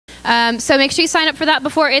So make sure you sign up for that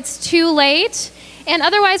before it's too late. And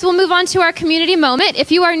otherwise, we'll move on to our community moment.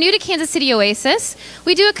 If you are new to Kansas City Oasis,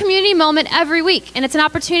 we do a community moment every week, and it's an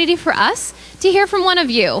opportunity for us to hear from one of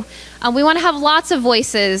you. We want to have lots of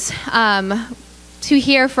voices to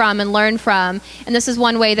hear from and learn from, and this is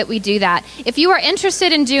one way that we do that. If you are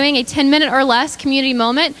interested in doing a 10-minute or less community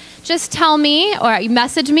moment, just tell me or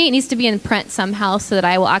message me. It needs to be in print somehow so that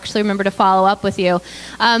I will actually remember to follow up with you.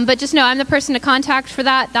 But just know I'm the person to contact for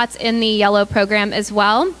that. That's in the yellow program as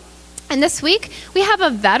well. And this week, we have a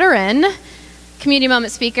veteran community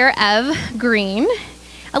moment speaker, Greene.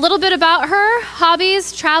 A little bit about her: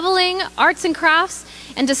 hobbies, traveling, arts and crafts,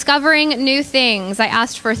 and discovering new things. I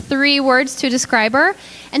asked for 3 words to describe her,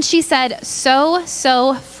 and she said, so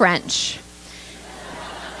French.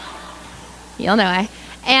 You'll know I.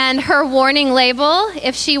 And her warning label,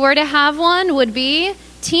 if she were to have one, would be,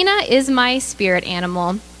 Tina is my spirit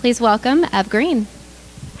animal. Please welcome Greene.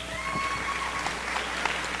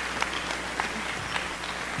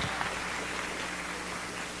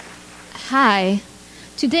 Hi.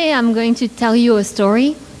 Today I'm going to tell you a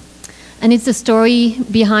story. And it's the story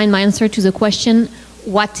behind my answer to the question,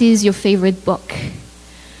 what is your favorite book?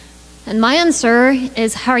 And my answer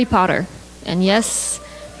is Harry Potter. And yes,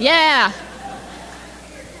 yeah.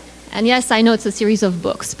 And yes, I know it's a series of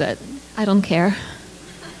books, but I don't care.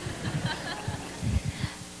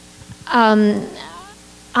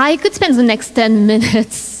 I could spend the next 10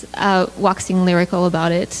 minutes waxing lyrical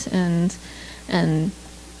about it and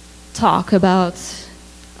talk about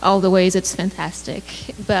all the ways it's fantastic,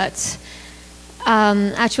 but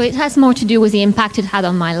actually it has more to do with the impact it had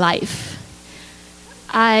on my life.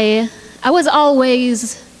 I was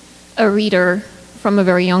always a reader from a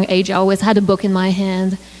very young age. I always had a book in my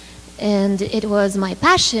hand, and it was my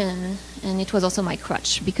passion, and it was also my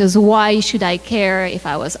crutch, because why should I care if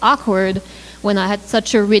I was awkward when I had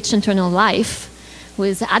such a rich internal life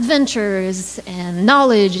with adventures and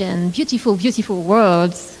knowledge and beautiful, beautiful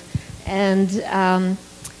worlds. And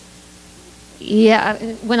yeah,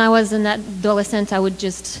 when I was an adolescent, I would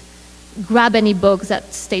just grab any book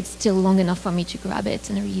that stayed still long enough for me to grab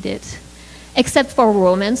it and read it. Except for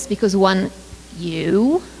romance, because 1,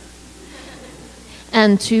 you,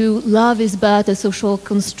 and 2, love is but a social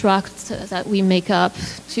construct that we make up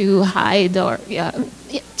to hide, or, yeah,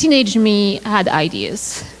 teenage me had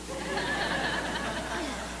ideas.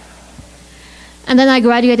 And then I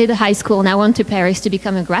graduated high school and I went to Paris to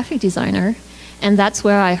become a graphic designer. And that's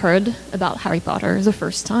where I heard about Harry Potter the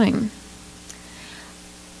first time.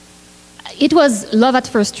 It was love at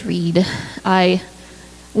first read. I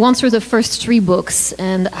went through the first 3 books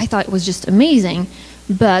and I thought it was just amazing.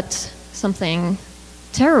 But something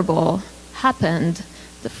terrible happened.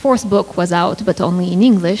 The 4th book was out, but only in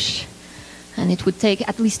English. And it would take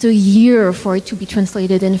at least a year for it to be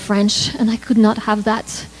translated in French, and I could not have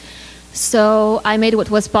that. So I made what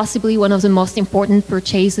was possibly one of the most important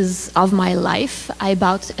purchases of my life. I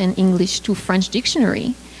bought an English to French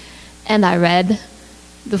dictionary, and I read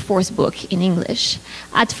the 4th book in English.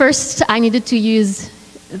 At first, I needed to use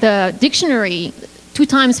the dictionary 2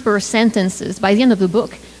 times per sentences. By the end of the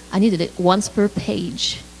book, I needed it once per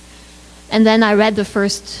page. And then I read the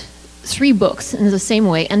first 3 books in the same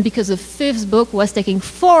way, and because the 5th book was taking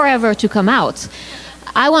forever to come out,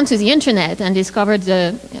 I went to the internet and discovered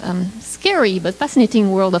the scary but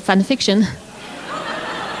fascinating world of fan fiction,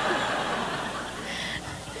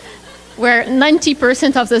 where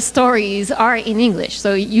 90% of the stories are in English.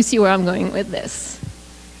 So you see where I'm going with this.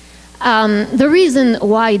 The reason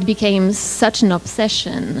why it became such an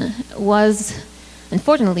obsession was,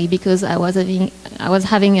 unfortunately, because I was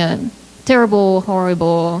having a terrible,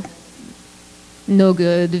 horrible, no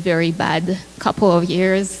good, very bad couple of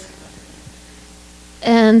years.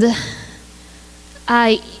 And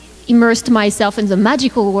I immersed myself in the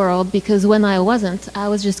magical world, because when I wasn't, I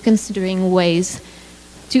was just considering ways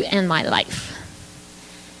to end my life.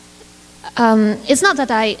 It's not that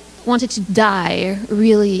I wanted to die,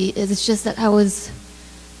 really. It's just that I was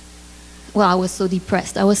so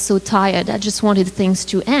depressed. I was so tired. I just wanted things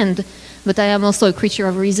to end. But I am also a creature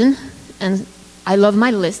of reason, and I love my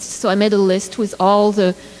list. So I made a list with all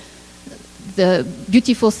the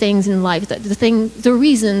beautiful things in life, the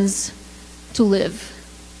reasons to live.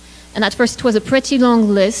 And at first it was a pretty long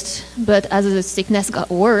list, but as the sickness got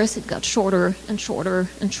worse, it got shorter and shorter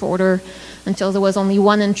and shorter, until there was only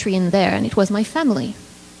 1 entry in there, and it was my family.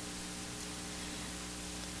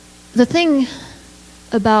 The thing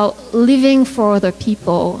about living for other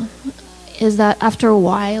people is that after a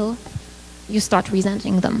while, you start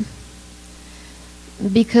resenting them,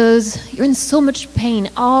 because you're in so much pain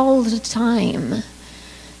all the time.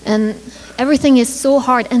 And everything is so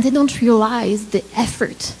hard, and they don't realize the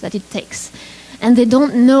effort that it takes. And they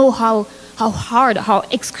don't know how hard, how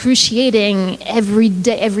excruciating every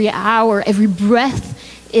day, every hour, every breath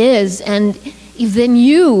is. And if they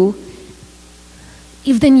knew,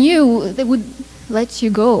 they would let you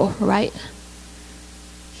go, right?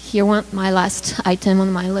 Here went my last item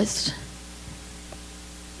on my list.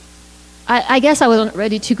 I guess I wasn't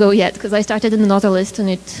ready to go yet, because I started another list and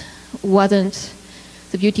it wasn't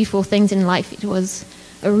the beautiful things in life. It was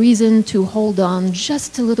a reason to hold on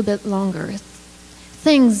just a little bit longer.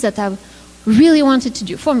 Things that I really wanted to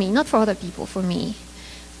do, for me, not for other people, for me.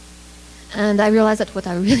 And I realized that what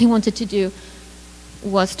I really wanted to do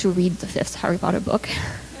was to read the 5th Harry Potter book.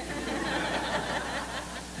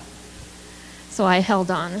 So I held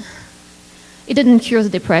on. It didn't cure the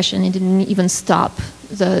depression, it didn't even stop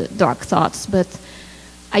the dark thoughts, but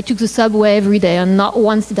I took the subway every day and not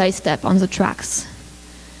once did I step on the tracks.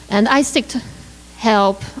 And I sought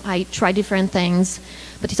help, I tried different things,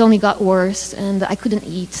 but it only got worse, and I couldn't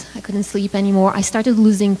eat, I couldn't sleep anymore. I started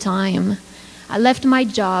losing time. I left my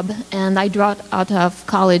job, and I dropped out of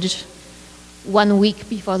college 1 week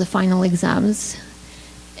before the final exams.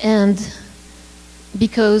 And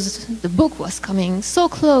because the book was coming so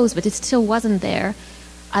close, but it still wasn't there,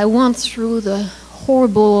 I went through the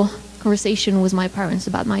horrible conversation with my parents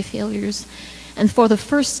about my failures. And for the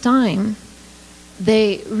first time,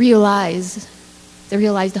 they realized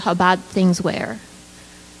how bad things were.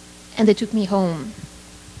 And they took me home.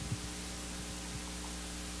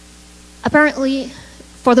 Apparently,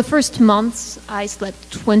 for the first months, I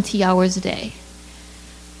slept 20 hours a day.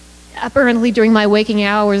 Apparently, during my waking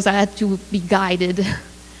hours, I had to be guided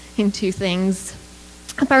into things.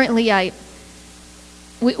 Apparently,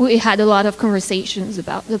 we had a lot of conversations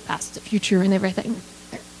about the past, the future, and everything.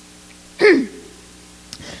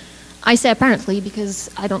 I say apparently because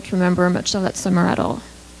I don't remember much of that summer at all.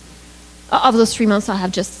 Of those 3 months, I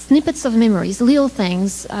have just snippets of memories, little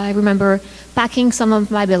things. I remember packing some of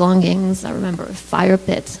my belongings. I remember a fire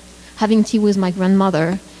pit, having tea with my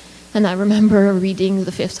grandmother, and I remember reading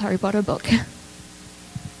the 5th Harry Potter book.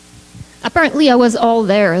 Apparently, I was all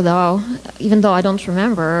there, though, even though I don't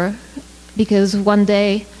remember, because one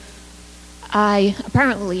day I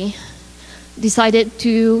apparently decided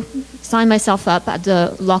to sign myself up at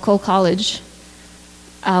the local college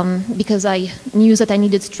because I knew that I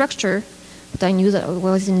needed structure, but I knew that I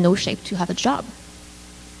was in no shape to have a job.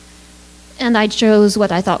 And I chose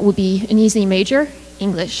what I thought would be an easy major,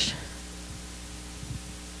 English.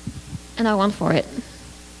 And I went for it.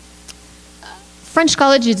 French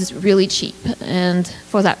college is really cheap, and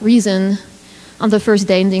for that reason, on the first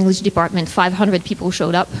day in the English department, 500 people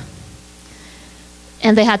showed up.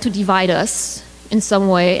 And they had to divide us in some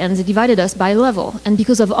way, and they divided us by level. And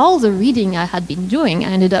because of all the reading I had been doing, I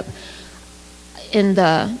ended up in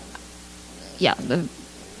the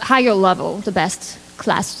higher level, the best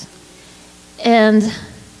class. And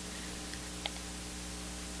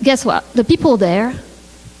guess what? The people there,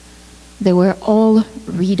 they were all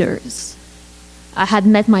readers. I had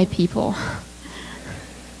met my people.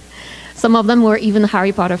 Some of them were even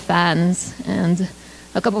Harry Potter fans, and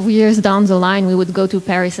a couple of years down the line, we would go to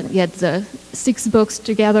Paris and get the 6 books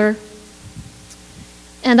together.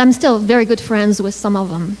 And I'm still very good friends with some of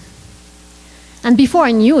them. And before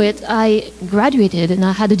I knew it, I graduated and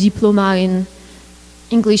I had a diploma in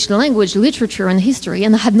English language, literature, and history,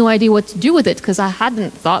 and I had no idea what to do with it because I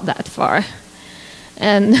hadn't thought that far.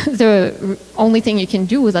 And the only thing you can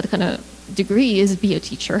do with that kind of degree is be a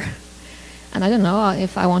teacher. And I don't know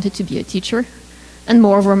if I wanted to be a teacher. And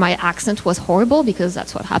moreover, my accent was horrible because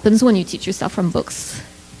that's what happens when you teach yourself from books.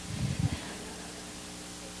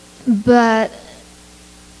 But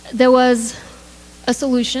there was a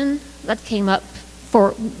solution that came up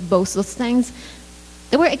for both those things.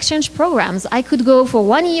 There were exchange programs. I could go for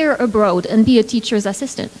 1 year abroad and be a teacher's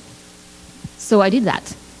assistant. So I did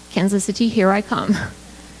that. Kansas City, here I come.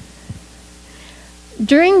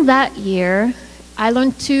 During that year, I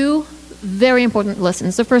learned 2 very important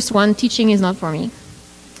lessons. The first one, teaching is not for me.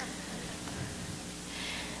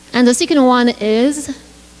 And the second one is,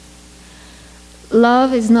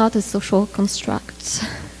 love is not a social construct.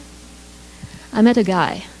 I met a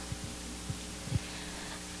guy.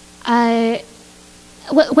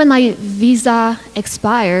 When my visa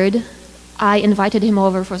expired, I invited him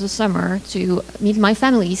over for the summer to meet my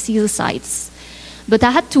family, see the sights. But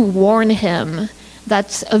I had to warn him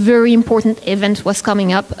that a very important event was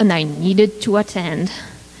coming up and I needed to attend.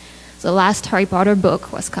 The last Harry Potter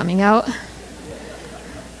book was coming out.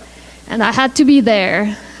 And I had to be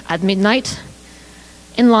there at midnight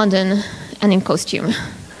in London and in costume.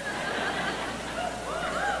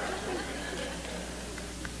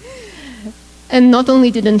 And not only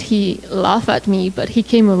didn't he laugh at me, but he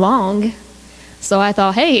came along. So I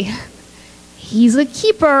thought, hey, he's a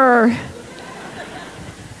keeper.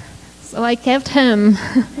 So I kept him.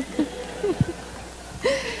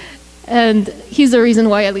 And he's the reason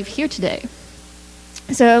why I live here today.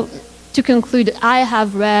 So to conclude, I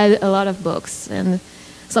have read a lot of books, and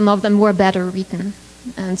some of them were better written,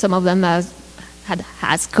 and some of them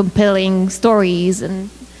has compelling stories and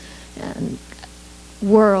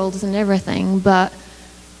worlds and everything. But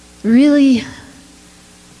really,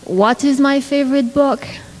 what is my favorite book?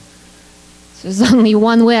 There's only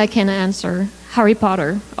one way I can answer. Harry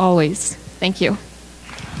Potter, always. Thank you.